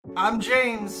I'm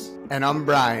James. And I'm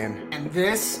Brian. And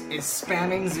this is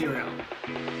Spanning Zero.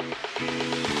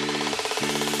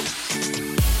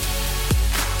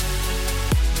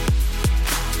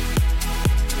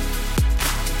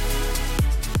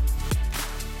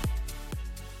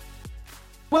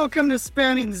 Welcome to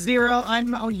Spanning Zero.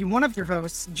 I'm one of your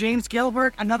hosts, James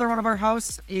Gilbert. Another one of our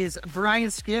hosts is Brian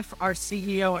Skiff, our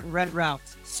CEO at RedRoute.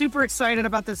 Super excited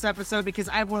about this episode because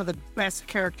I have one of the best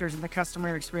characters in the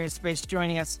customer experience space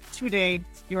joining us today.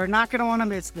 You are not going to want to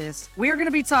miss this. We are going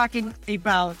to be talking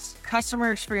about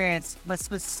customer experience, but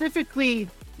specifically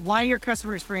why your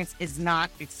customer experience is not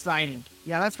exciting.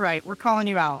 Yeah, that's right. We're calling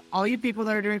you out. All you people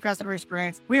that are doing customer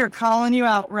experience, we are calling you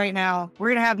out right now. We're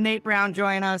going to have Nate Brown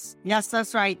join us. Yes,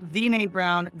 that's right. The Nate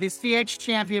Brown, the CX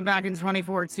champion back in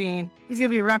 2014. He's going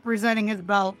to be representing his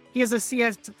belt. He is a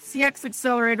CX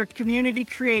Accelerator community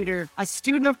creator, a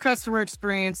student of customer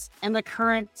experience, and the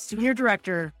current senior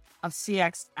director of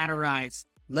CX at Arise.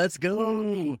 Let's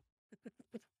go.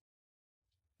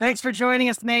 Thanks for joining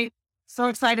us, Nate. So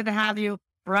excited to have you.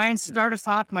 Brian, start us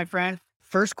off, my friend.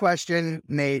 First question,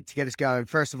 Nate, to get us going.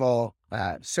 First of all,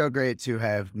 so great to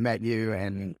have met you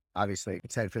and obviously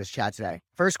excited for this chat today.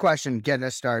 First question, getting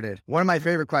us started. One of my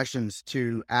favorite questions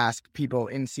to ask people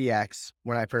in CX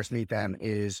when I first meet them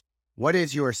is, what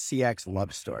is your CX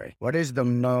love story? What is the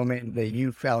moment that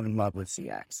you fell in love with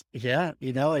CX? Yeah,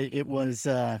 it was,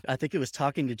 I think it was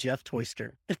talking to Jeff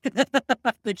Toyster.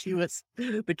 I think he was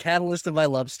the catalyst of my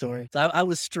love story. So I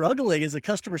was struggling as a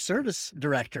customer service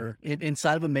director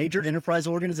inside of a major enterprise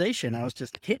organization. I was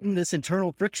just hitting this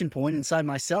internal friction point inside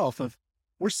myself of,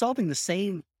 we're solving the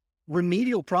same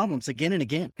remedial problems again and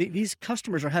again. These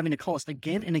customers are having to call us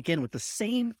again and again with the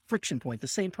same friction point, the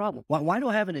same problem. Why do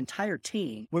I have an entire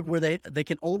team where they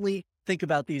can only think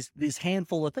about these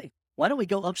handful of things? Why don't we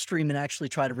go upstream and actually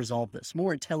try to resolve this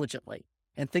more intelligently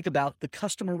and think about the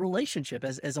customer relationship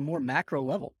as a more macro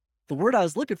level? The word I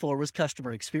was looking for was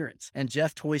customer experience. And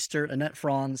Jeff Toyster, Annette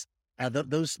Franz,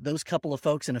 those couple of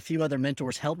folks and a few other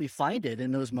mentors helped me find it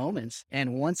in those moments.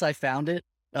 And once I found it,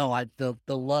 the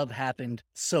love happened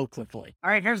so quickly.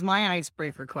 All right, here's my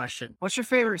icebreaker question. What's your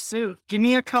favorite suit? Give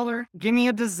me a color. Give me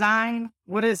a design.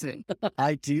 What is it?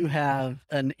 I do have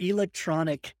an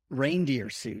electronic reindeer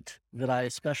suit that I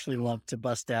especially love to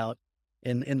bust out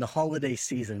in the holiday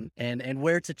season and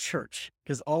wear to church,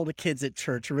 because all the kids at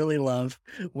church really love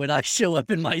when I show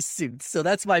up in my suit. So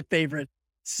that's my favorite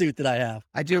suit that I have.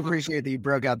 I do appreciate that you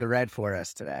broke out the red for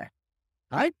us today.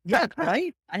 Right?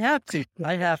 I have to.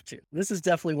 This is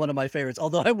definitely one of my favorites.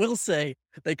 Although I will say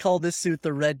they call this suit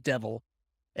the Red Devil.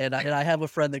 And I have a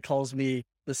friend that calls me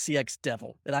the CX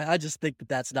Devil. And I just think that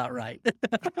that's not right.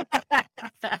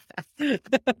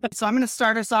 So I'm going to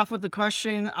start us off with the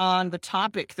question on the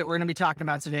topic that we're going to be talking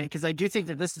about today, because I do think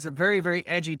that this is a very, very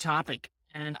edgy topic.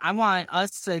 And I want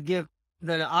us to give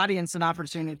the audience an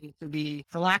opportunity to be,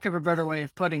 for lack of a better way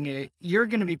of putting it, you're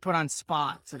going to be put on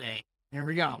spot today. Here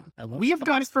we go. We have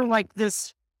gone from like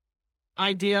this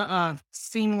idea of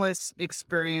seamless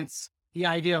experience, the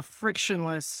idea of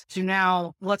frictionless, to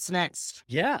now what's next?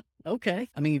 Yeah. Okay.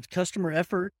 I mean, customer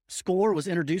effort score was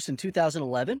introduced in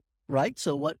 2011, right?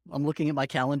 So what I'm looking at my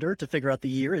calendar to figure out the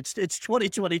year, it's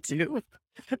 2022.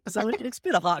 So it's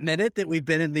been a hot minute that we've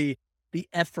been in the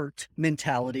effort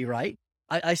mentality, right?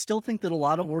 I still think that a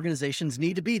lot of organizations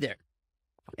need to be there.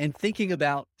 And thinking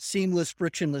about seamless,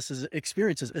 frictionless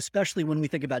experiences, especially when we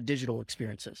think about digital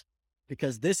experiences,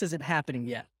 because this isn't happening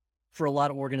yet for a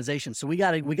lot of organizations. So we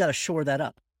got to shore that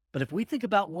up. But if we think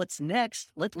about what's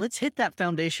next, let's hit that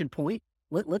foundation point.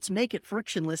 Let's make it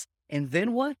frictionless. And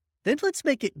then what? Then let's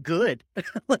make it good.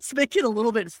 Let's make it a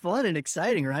little bit fun and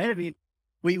exciting, right? I mean,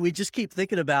 we just keep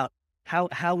thinking about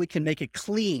how we can make it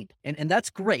clean. And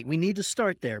that's great. We need to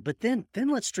start there. But then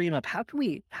let's stream up. How can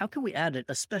we add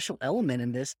a special element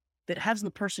in this that has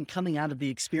the person coming out of the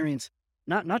experience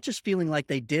not just feeling like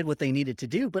they did what they needed to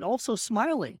do, but also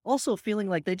smiling, also feeling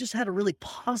like they just had a really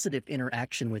positive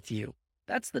interaction with you.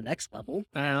 That's the next level.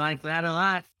 I like that a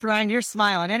lot. Brian, you're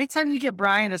smiling. Anytime you get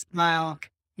Brian to smile,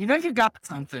 you know you got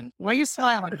something. Why are you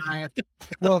smiling, Brian?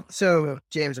 Well, so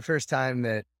James, the first time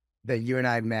that you and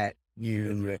I met,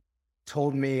 you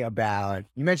told me about,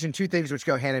 you mentioned two things which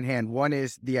go hand in hand. One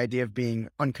is the idea of being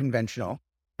unconventional.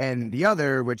 And the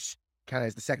other, which kind of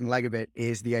is the second leg of it,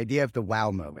 is the idea of the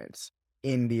wow moments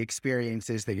in the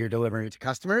experiences that you're delivering to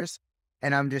customers.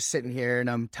 And I'm just sitting here and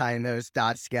I'm tying those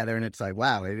dots together. And it's like,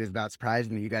 wow, it is about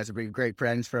surprising that you guys have been great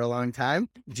friends for a long time.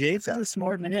 James is a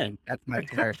smart man. That's my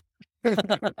part.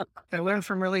 I learned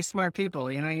from really smart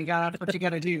people. You got what you got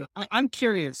to do. I'm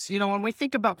curious. When we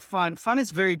think about fun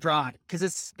is very broad because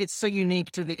it's so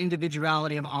unique to the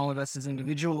individuality of all of us as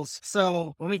individuals.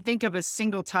 So when we think of a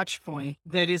single touch point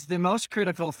that is the most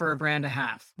critical for a brand to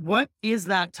have, what is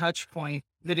that touch point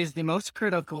that is the most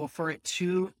critical for it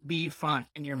to be fun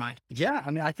in your mind? Yeah,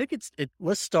 I mean, I think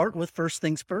let's start with first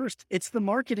things first. It's the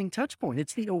marketing touch point.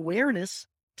 It's the awareness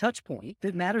touch point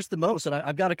that matters the most. And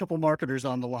I've got a couple marketers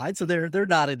on the line, so they're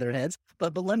nodding their heads.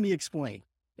 But let me explain.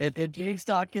 At James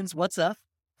Dawkins, what's up?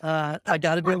 I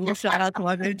got to do a little shout out to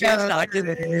my man James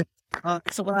Dawkins.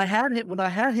 So when I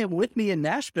had him with me in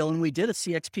Nashville and we did a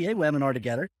CXPA webinar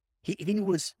together, he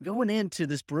was going into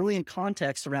this brilliant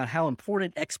context around how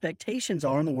important expectations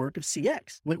are in the work of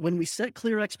CX. When we set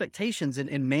clear expectations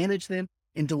and manage them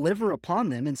and deliver upon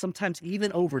them, and sometimes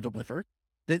even over deliver,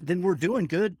 then we're doing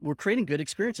good. We're creating good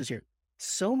experiences here.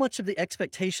 So much of the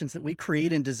expectations that we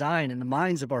create and design in the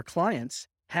minds of our clients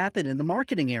happen in the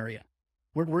marketing area,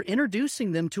 where we're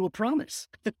introducing them to a promise.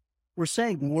 We're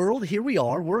saying, world, here we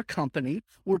are. We're a company.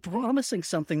 We're promising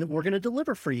something that we're going to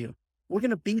deliver for you. We're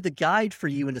going to be the guide for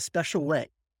you in a special way.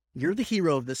 You're the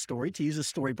hero of this story, to use a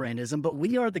story brandism, but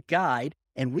we are the guide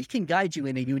and we can guide you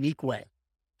in a unique way.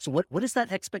 So what is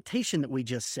that expectation that we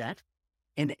just set?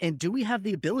 And do we have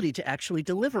the ability to actually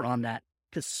deliver on that?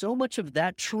 Because so much of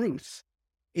that truth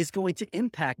is going to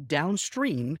impact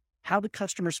downstream how the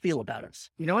customers feel about us.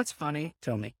 You know what's funny?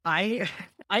 Tell me. I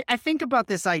think about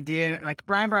this idea, like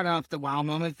Brian brought up the wow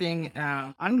moment thing.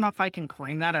 I don't know if I can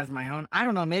claim that as my own. I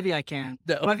don't know. Maybe I can.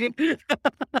 No.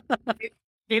 But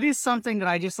it is something that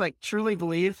I just truly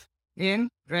believe in,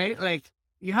 right? Like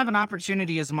you have an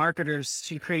opportunity as marketers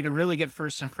to create a really good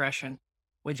first impression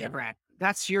with your brand.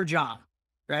 That's your job,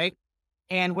 right?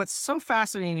 And what's so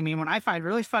fascinating to me, what I find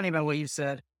really funny about what you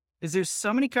said, is there's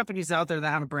so many companies out there that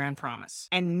have a brand promise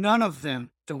and none of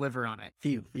them deliver on it.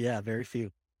 Few. Yeah, very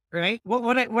few. Right?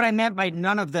 What I meant by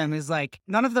none of them is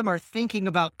none of them are thinking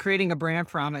about creating a brand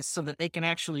promise so that they can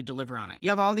actually deliver on it. You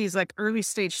have all these early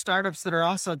stage startups that are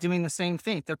also doing the same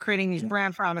thing. They're creating these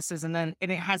brand promises and it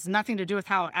has nothing to do with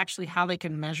how they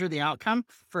can measure the outcome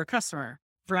for a customer.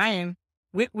 Brian,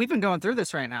 we've been going through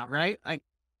this right now, right?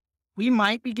 We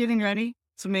might be getting ready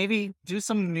to maybe do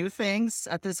some new things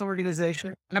at this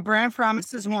organization. And a brand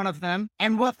promise is one of them.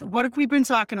 And what have we been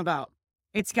talking about?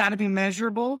 It's got to be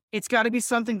measurable. It's got to be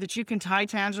something that you can tie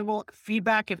tangible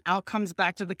feedback and outcomes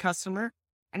back to the customer.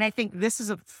 And I think this is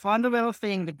a fundamental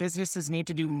thing that businesses need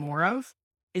to do more of,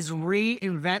 is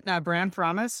reinvent that brand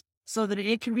promise so that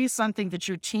it can be something that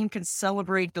your team can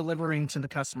celebrate delivering to the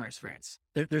customer experience.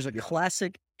 There's a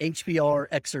classic HBR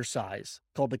exercise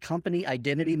called the Company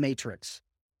Identity Matrix.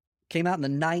 Came out in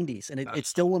the 90s, and it's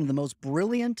still one of the most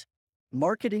brilliant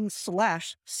marketing /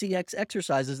 CX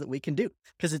exercises that we can do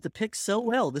because it depicts so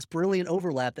well this brilliant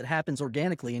overlap that happens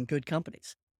organically in good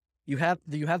companies. You have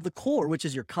the core, which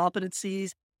is your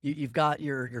competencies. You've got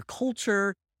your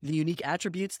culture, the unique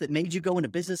attributes that made you go into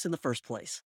business in the first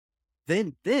place.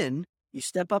 Then you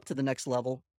step up to the next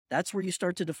level. That's where you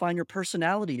start to define your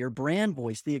personality, your brand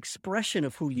voice, the expression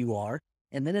of who you are.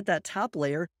 And then at that top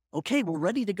layer, okay, we're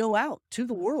ready to go out to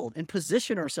the world and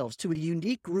position ourselves to a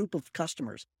unique group of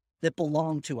customers that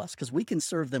belong to us because we can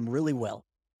serve them really well.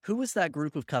 Who is that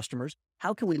group of customers?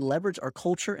 How can we leverage our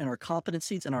culture and our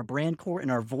competencies and our brand core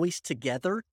and our voice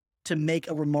together to make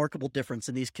a remarkable difference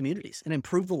in these communities and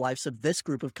improve the lives of this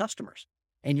group of customers?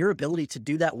 And your ability to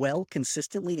do that well,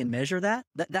 consistently, and measure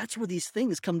that's where these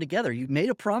things come together. You made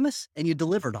a promise and you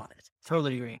delivered on it.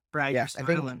 Totally agree. Brian, Yeah, you're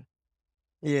smiling.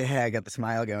 I got the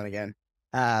smile going again.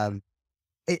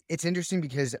 It's interesting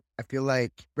because I feel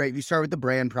like, right, you start with the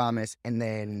brand promise and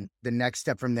then the next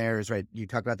step from there is, right, you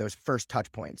talk about those first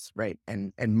touch points, right?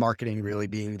 And marketing really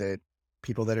being the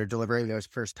people that are delivering those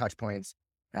first touch points.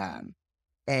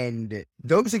 And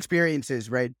those experiences,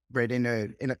 right, in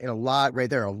a lot, right,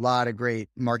 there are a lot of great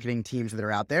marketing teams that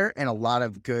are out there and a lot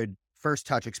of good first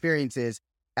touch experiences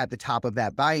at the top of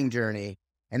that buying journey.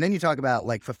 And then you talk about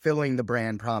fulfilling the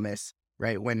brand promise,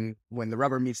 right? When the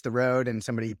rubber meets the road and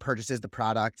somebody purchases the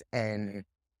product and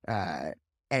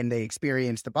they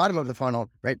experience the bottom of the funnel,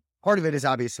 right? Part of it is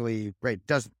obviously, right,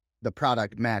 does the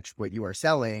product match what you are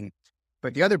selling?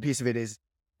 But the other piece of it is,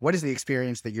 what is the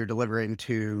experience that you're delivering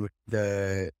to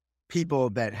the people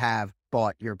that have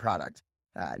bought your product?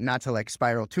 Not to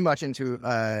spiral too much into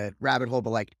a rabbit hole,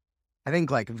 but I think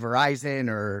Verizon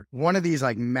or one of these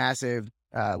massive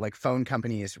phone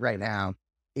companies right now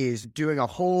is doing a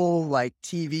whole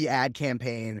TV ad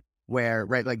campaign where,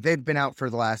 right, they've been out for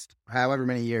the last however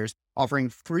many years offering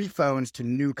free phones to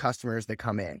new customers that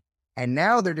come in. And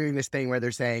now they're doing this thing where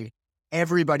they're saying,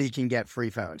 everybody can get free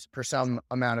phones for some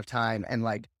amount of time, and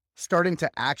like starting to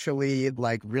actually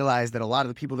like realize that a lot of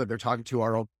the people that they're talking to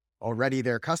are already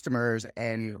their customers,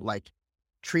 and like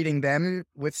treating them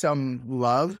with some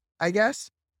love, I guess.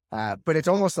 But it's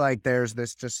almost like there's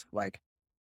this just like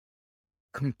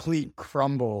complete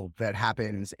crumble that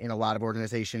happens in a lot of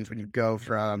organizations when you go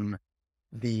from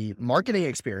the marketing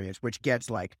experience, which gets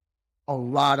like a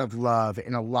lot of love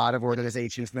in a lot of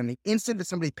organizations. And then the instant that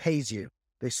somebody pays you,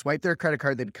 they swipe their credit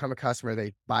card, they become a customer,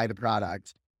 they buy the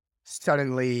product,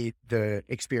 suddenly the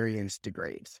experience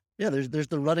degrades. Yeah, there's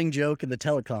the running joke in the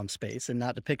telecom space, and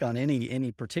not to pick on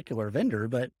any particular vendor,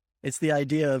 but it's the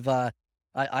idea of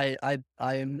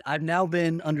I've now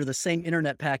been under the same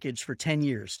internet package for 10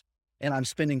 years, and I'm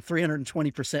spending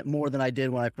 320% more than I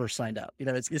did when I first signed up. You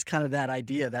know, it's kind of that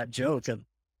idea, that joke of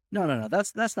no,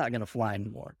 that's not going to fly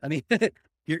anymore. I mean,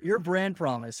 your brand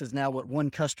promise is now what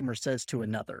one customer says to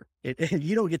another.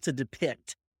 You don't get to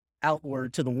depict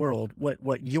outward to the world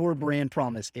what your brand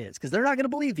promise is, because they're not going to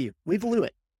believe you. We blew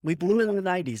it. We blew it in the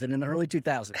 90s and in the early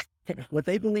 2000s. What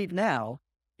they believe now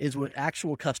is what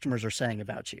actual customers are saying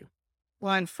about you.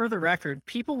 Well, and for the record,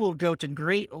 people will go to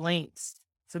great lengths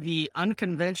to be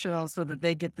unconventional so that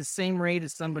they get the same rate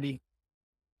as somebody.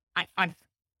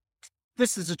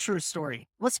 This is a true story.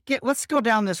 Let's go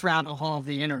down this rabbit hole of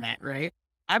the internet, right?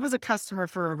 I was a customer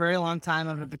for a very long time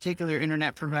of a particular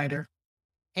internet provider,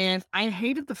 and I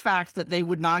hated the fact that they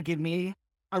would not give me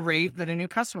a rate that a new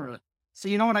customer would. So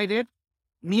you know what I did?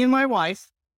 Me and my wife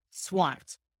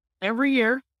swapped. Every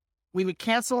year, we would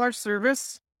cancel our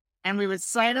service and we would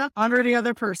sign up under the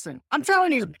other person. I'm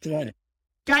telling you,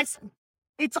 guys,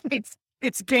 it's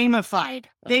gamified.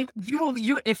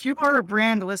 If you are a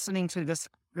brand listening to this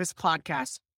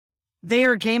podcast, they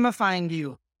are gamifying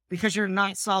you because you're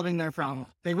not solving their problem.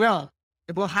 It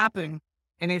will happen,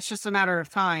 and it's just a matter of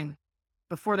time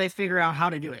before they figure out how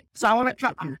to do it. So I want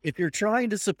to, if you're trying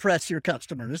to suppress your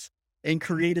customers and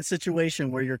create a situation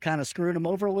where you're kind of screwing them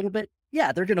over a little bit,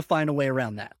 yeah, they're going to find a way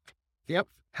around that. Yep.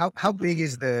 How big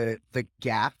is the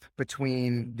gap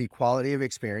between the quality of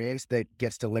experience that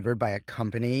gets delivered by a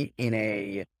company in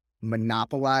a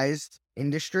monopolized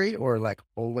industry or like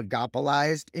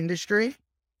oligopolized industry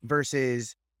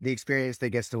versus the experience that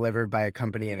gets delivered by a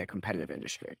company in a competitive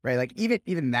industry, right? Like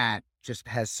even that just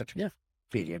has such a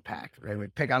big impact, right? We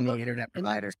pick on the internet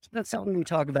providers. That's something we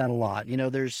talk about a lot. You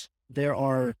know, there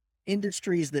are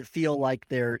industries that feel like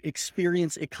they're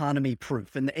experience economy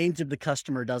proof and the age of the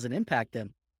customer doesn't impact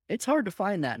them. It's hard to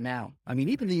find that now. I mean,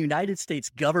 even the United States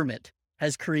government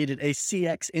has created a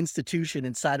CX institution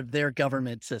inside of their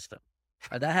government system.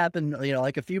 That happened,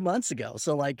 like a few months ago.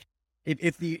 So like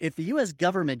if the US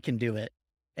government can do it,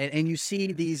 and you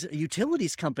see these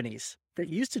utilities companies that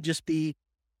used to just be,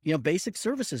 basic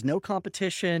services, no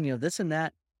competition, this and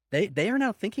that, they are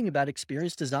now thinking about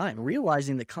experience design,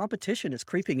 realizing that competition is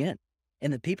creeping in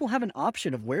and that people have an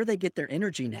option of where they get their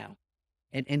energy now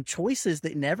and choices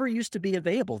that never used to be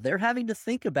available. They're having to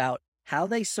think about how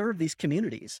they serve these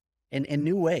communities in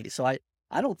new ways. So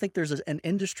I don't think there's an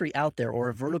industry out there or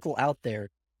a vertical out there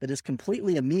that is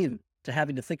completely immune to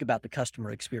having to think about the customer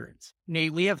experience.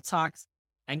 Nate, we have talked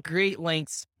at great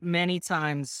lengths many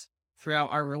times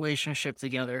throughout our relationship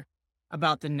together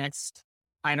about the next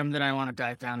item that I want to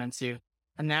dive down into.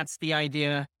 And that's the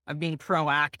idea of being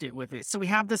proactive with it. So we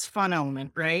have this fun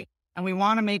element, right? And we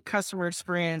want to make customer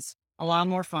experience a lot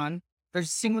more fun. There's a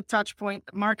single touch point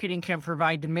that marketing can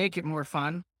provide to make it more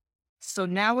fun. So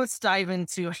now let's dive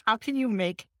into how can you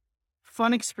make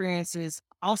fun experiences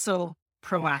also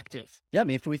proactive? Yeah, I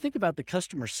mean, if we think about the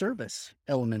customer service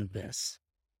element of this,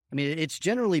 I mean, it's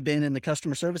generally been in the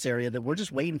customer service area that we're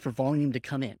just waiting for volume to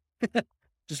come in.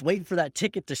 Just waiting for that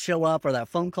ticket to show up or that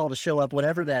phone call to show up,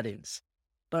 whatever that is.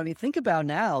 But I mean, think about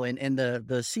now, and the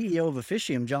CEO of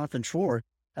Officium, Jonathan Schroer,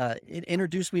 it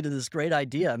introduced me to this great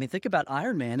idea. I mean, think about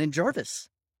Iron Man and Jarvis.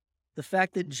 The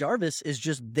fact that Jarvis is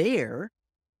just there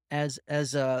as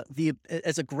a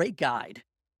great guide,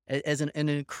 as an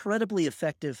incredibly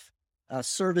effective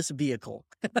service vehicle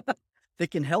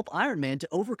that can help Iron Man to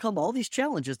overcome all these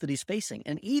challenges that he's facing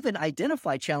and even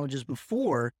identify challenges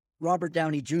before Robert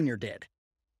Downey Jr. did.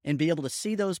 And be able to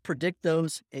see those, predict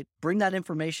those, bring that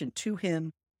information to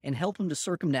him and help him to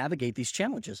circumnavigate these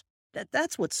challenges.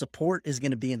 That's what support is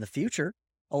going to be in the future.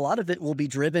 A lot of it will be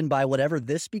driven by whatever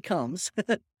this becomes,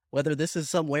 whether this is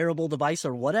some wearable device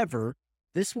or whatever.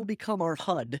 This will become our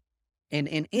HUD, and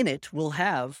in it we'll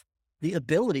have the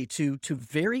ability to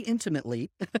very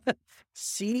intimately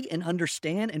see and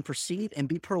understand and perceive and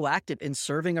be proactive in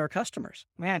serving our customers.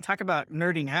 Man, talk about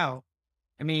nerding out.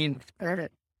 I mean,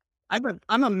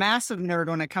 I'm a massive nerd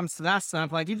when it comes to that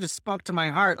stuff. Like, you just spoke to my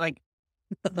heart. Like,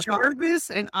 Jarvis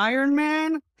and Iron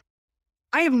Man.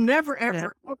 I have never,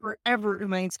 ever in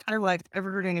my entire life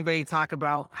ever heard anybody talk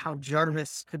about how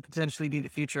Jarvis could potentially be the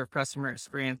future of customer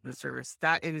experience and service.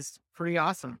 That is pretty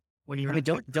awesome. When you I mean,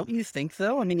 don't you think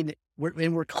though? I mean,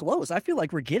 we're close. I feel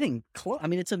like we're getting close. I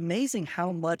mean, it's amazing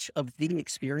how much of the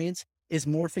experience is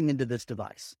morphing into this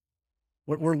device.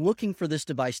 We're looking for this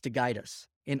device to guide us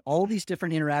in all these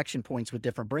different interaction points with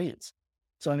different brands.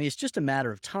 So, I mean, it's just a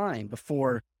matter of time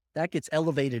before that gets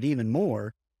elevated even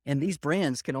more. And these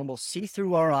brands can almost see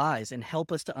through our eyes and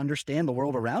help us to understand the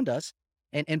world around us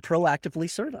and proactively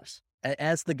serve us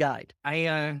as the guide.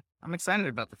 I'm excited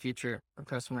about the future of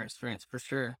customer experience for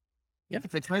sure. Yeah.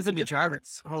 If it turns into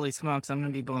Jarvis, holy smokes, I'm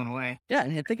going to be blown away. Yeah.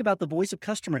 And think about the voice of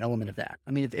customer element of that.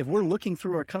 I mean, if we're looking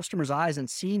through our customer's eyes and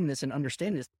seeing this and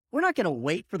understanding this, we're not going to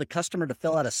wait for the customer to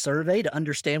fill out a survey to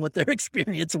understand what their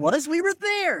experience was. We were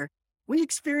there. We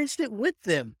experienced it with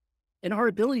them. And our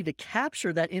ability to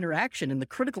capture that interaction and the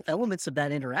critical elements of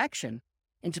that interaction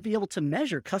and to be able to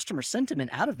measure customer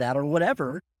sentiment out of that or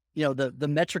whatever, the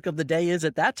metric of the day is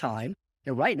at that time.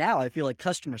 Right now, I feel like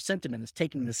customer sentiment is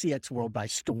taking the CX world by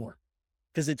storm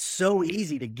because it's so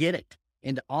easy to get it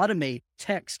and to automate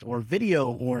text or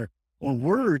video or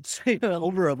words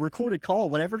over a recorded call,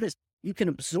 whatever it is. You can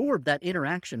absorb that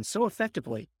interaction so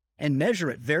effectively and measure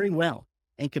it very well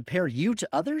and compare you to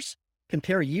others.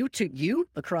 Compare you to you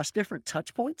across different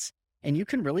touch points, and you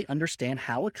can really understand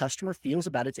how a customer feels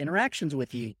about its interactions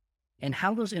with you and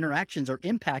how those interactions are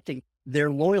impacting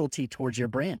their loyalty towards your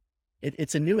brand.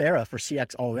 It's a new era for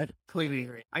CX already. Completely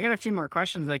agree. I got a few more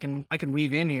questions I can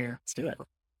weave in here. Let's do it.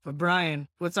 But Brian,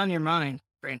 what's on your mind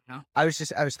right now? I was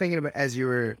thinking about as you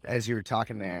were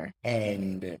talking there,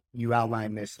 and you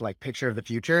outlined this like picture of the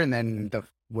future, and then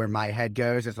where my head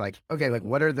goes is like, okay, like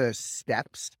what are the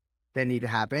steps that need to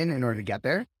happen in order to get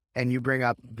there? And you bring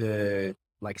up the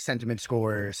like sentiment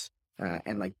scores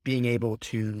and like being able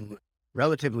to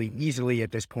relatively easily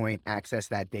at this point access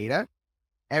that data.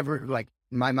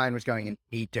 My mind was going in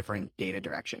 8 different data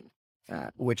directions,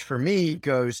 which for me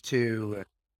goes to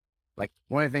like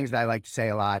one of the things that I like to say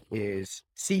a lot is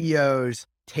CEOs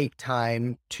take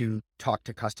time to talk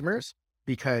to customers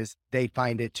because they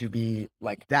find it to be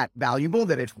like that valuable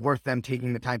that it's worth them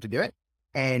taking the time to do it.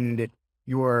 And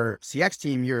your CX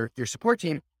team, your support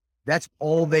team, that's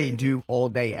all they do all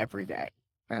day, every day.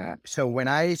 So when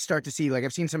I start to see, like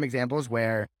I've seen some examples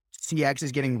where CX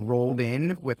is getting rolled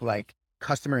in with like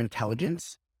customer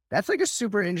intelligence, that's like a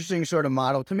super interesting sort of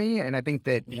model to me. And I think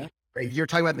that you're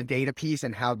talking about the data piece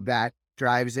and how that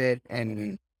drives it.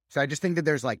 And so I just think that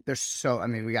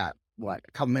we got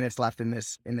a couple minutes left in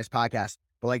this podcast,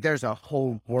 but like there's a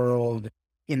whole world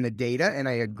in the data. And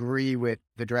I agree with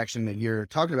the direction that you're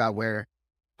talking about where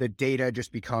the data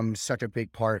just becomes such a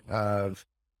big part of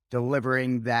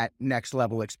delivering that next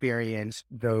level experience,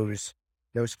 those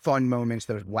fun moments,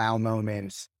 those wow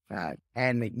moments,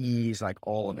 and the ease, like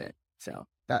all of it. So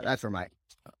that's where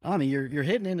I mean, you're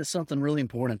hitting into something really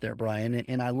important there, Brian.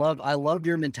 And I love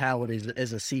your mentality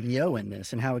as a CEO in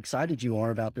this and how excited you are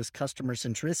about this customer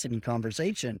centricity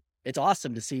conversation. It's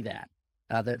awesome to see that.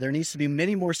 There needs to be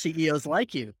many more CEOs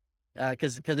like you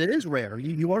because it is rare.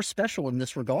 You are special in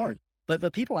this regard.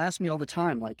 But people ask me all the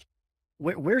time, like,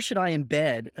 where should I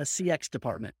embed a CX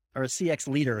department or a CX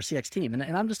leader or CX team?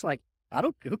 And I'm just like,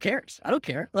 who cares? I don't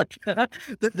care. Like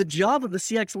the job of the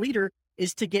CX leader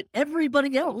is to get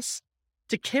everybody else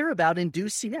to care about and do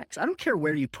CX. I don't care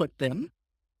where you put them.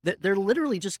 They're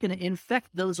literally just going to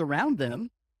infect those around them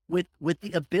with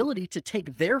the ability to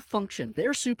take their function,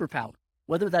 their superpower,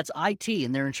 whether that's IT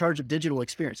and they're in charge of digital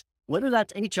experience, whether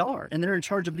that's HR and they're in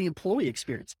charge of the employee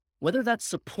experience, whether that's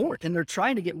support and they're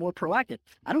trying to get more proactive.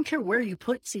 I don't care where you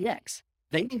put CX.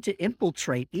 They need to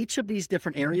infiltrate each of these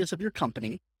different areas of your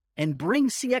company and bring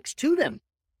CX to them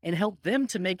and help them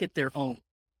to make it their own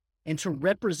and to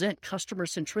represent customer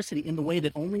centricity in the way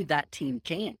that only that team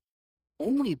can.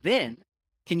 Only then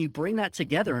can you bring that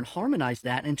together and harmonize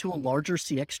that into a larger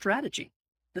CX strategy.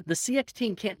 The CX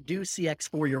team can't do CX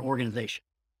for your organization.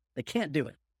 They can't do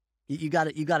it. You got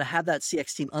to have that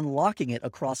CX team unlocking it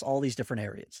across all these different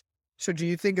areas. So do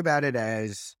you think about it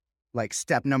as like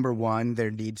step number one, there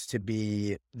needs to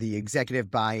be the executive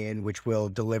buy-in, which will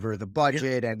deliver the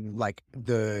budget and like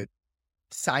the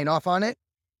sign off on it.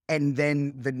 And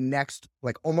then the next,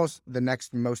 like almost the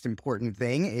next most important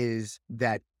thing is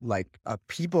that like a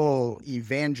people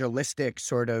evangelistic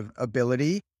sort of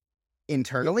ability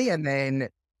internally, and then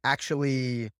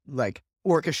actually like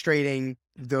orchestrating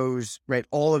those, right,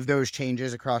 all of those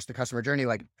changes across the customer journey.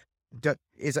 Like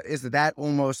is that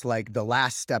almost like the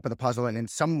last step of the puzzle, and in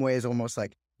some ways almost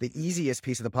like the easiest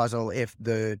piece of the puzzle if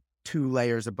the two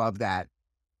layers above that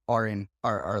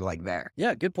are like there.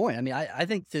 Yeah, good point. I mean, I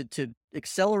think to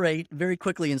accelerate very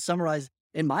quickly and summarize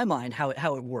in my mind how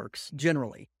it works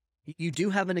generally, you do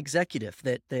have an executive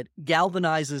that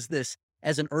galvanizes this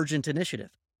as an urgent initiative.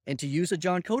 And to use a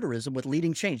John Coderism with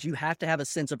leading change, you have to have a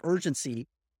sense of urgency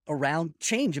around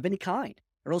change of any kind,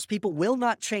 or else people will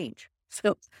not change.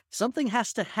 So something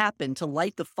has to happen to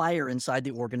light the fire inside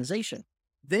the organization.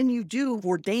 Then you do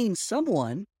ordain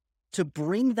someone to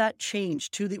bring that change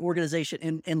to the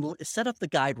organization and set up the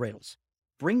guide rails,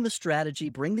 bring the strategy,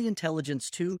 bring the intelligence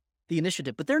to the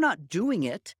initiative. But they're not doing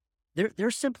it.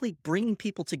 They're simply bringing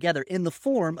people together in the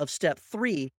form of step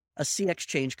 3, a CX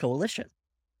change coalition.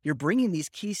 You're bringing these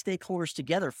key stakeholders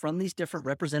together from these different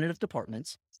representative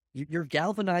departments. You're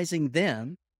galvanizing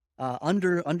them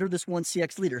under this one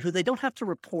CX leader, who they don't have to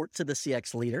report to the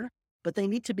CX leader, but they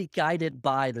need to be guided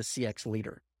by the CX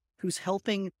leader, who's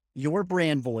helping your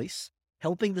brand voice,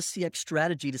 helping the CX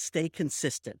strategy to stay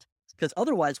consistent. Because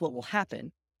otherwise what will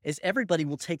happen is everybody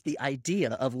will take the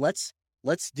idea of let's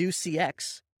do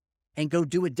CX and go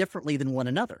do it differently than one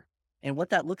another. And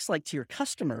what that looks like to your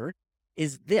customer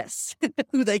is this,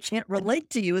 who they can't relate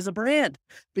to you as a brand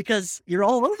because you're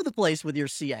all over the place with your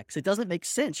CX. It doesn't make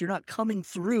sense. You're not coming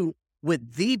through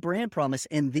with the brand promise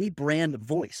and the brand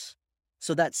voice.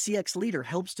 So that CX leader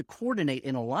helps to coordinate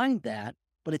and align that,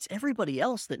 but it's everybody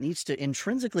else that needs to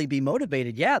intrinsically be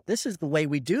motivated. Yeah, this is the way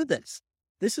we do this.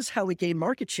 This is how we gain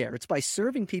market share. It's by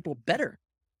serving people better.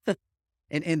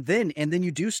 And then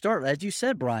you do start, as you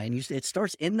said, Brian, it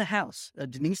starts in the house.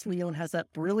 Denise Leone has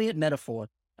that brilliant metaphor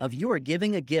of you are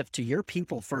giving a gift to your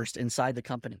people first inside the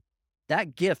company.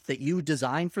 That gift that you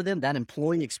design for them, that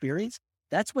employee experience,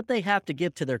 that's what they have to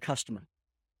give to their customer.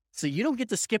 So you don't get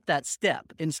to skip that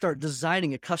step and start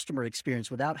designing a customer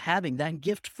experience without having that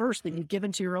gift first that you've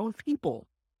given to your own people.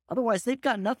 Otherwise, they've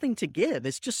got nothing to give.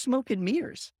 It's just smoke and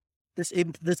mirrors, this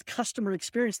customer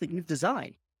experience that you've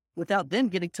designed, without them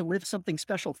getting to live something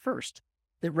special first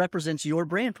that represents your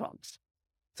brand promise.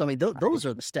 So, I mean, those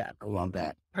are the steps. I love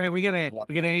that. All right, we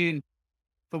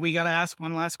gotta ask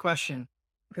one last question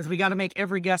because we got to make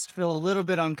every guest feel a little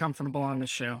bit uncomfortable on this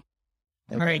show.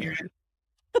 Okay. All right,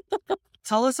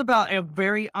 tell us about a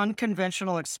very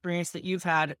unconventional experience that you've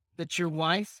had that your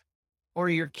wife or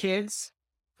your kids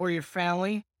or your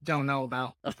family don't know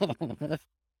about.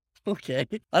 Okay,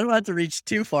 I don't have to reach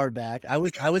too far back. I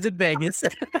was in Vegas.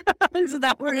 Isn't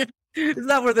that where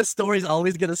the story's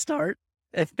always gonna start?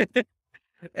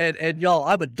 And y'all,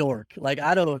 I'm a dork. Like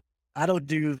I don't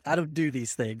do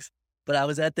these things. But I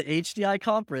was at the HDI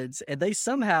conference and they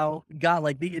somehow got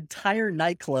like the entire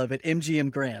nightclub at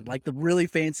MGM Grand, like the really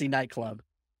fancy nightclub,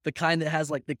 the kind that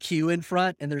has like the queue in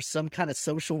front and there's some kind of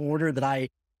social order that I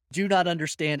do not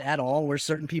understand at all, where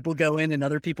certain people go in and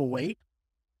other people wait.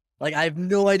 Like I have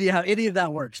no idea how any of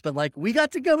that works, but like we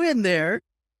got to go in there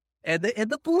and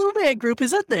the Blue Man Group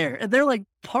is in there and they're like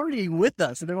partying with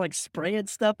us and they're like spraying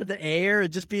stuff in the air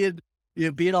and just being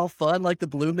all fun like the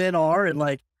Blue Men are. And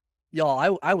like,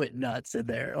 y'all, I went nuts in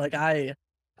there. Like I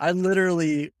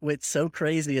literally went so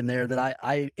crazy in there that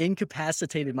I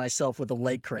incapacitated myself with a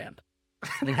leg cramp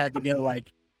and had to go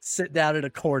like sit down in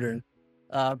a corner.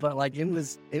 But like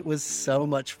it was so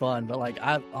much fun. But like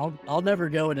I'll never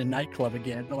go in a nightclub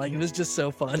again. But like it was just so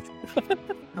fun.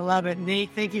 I love it. Nate,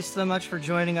 thank you so much for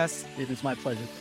joining us. It was my pleasure.